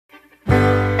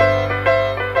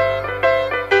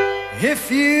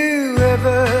If you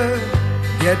ever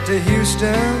get to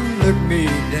Houston, look me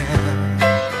down.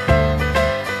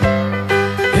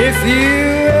 If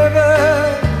you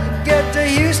ever get to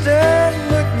Houston,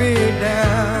 look me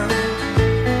down.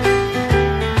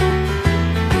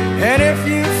 And if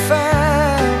you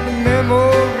find a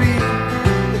memory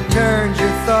that turns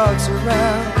your thoughts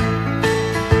around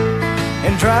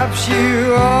and drops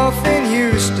you off in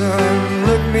Houston,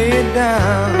 look me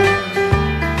down.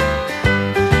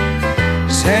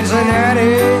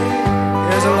 Cincinnati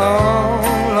is a long,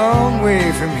 long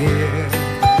way from here,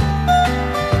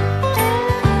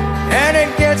 and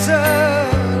it gets a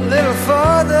little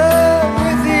farther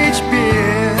with each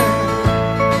beer.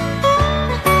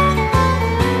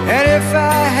 And if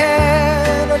I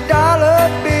had a dollar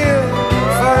bill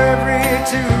for every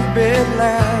two-bed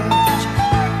lounge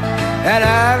that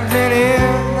I've been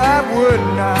in, I would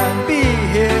not be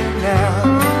here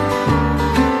now.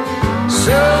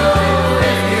 So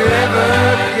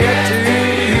get to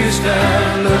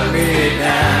Houston, look me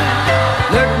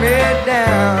down, look me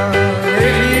down.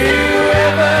 If you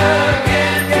ever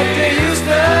get to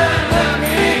Houston, look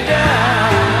me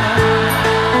down.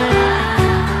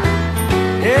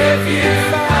 If you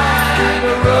find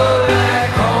a road back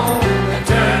home that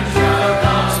turns your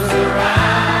thoughts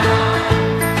around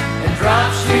and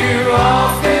drops you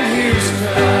off in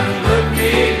Houston, look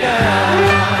me down.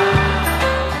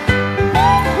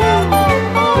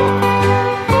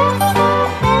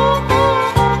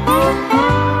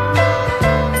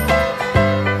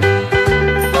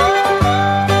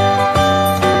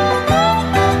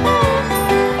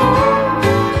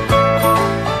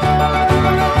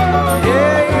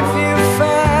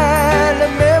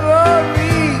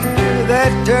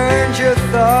 Turns your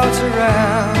thoughts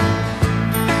around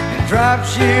and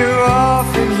drops you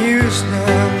off in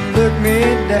Houston, look me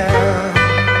down.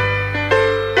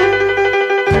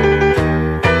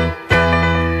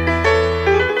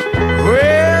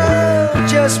 Well,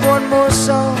 just one more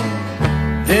song,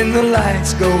 then the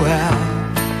lights go out.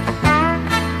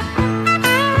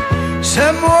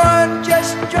 Someone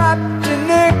just dropped a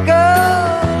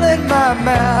nickel in my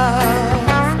mouth.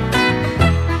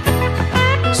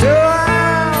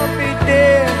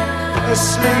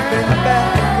 Asleep in the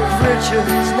back of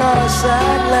Richard's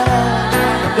Northside Lounge.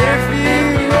 If you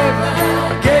ever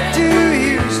get to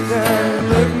Houston,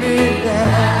 look me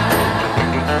down.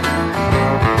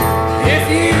 If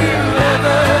you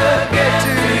ever get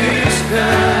to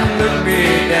Houston, look me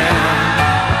down.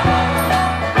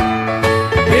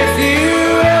 If you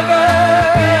ever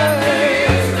get to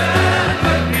Houston,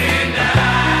 look me down.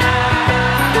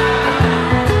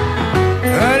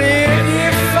 Honey, if you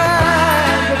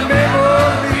find a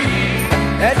memory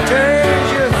that turns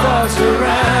your thoughts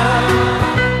around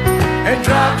and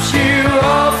drops you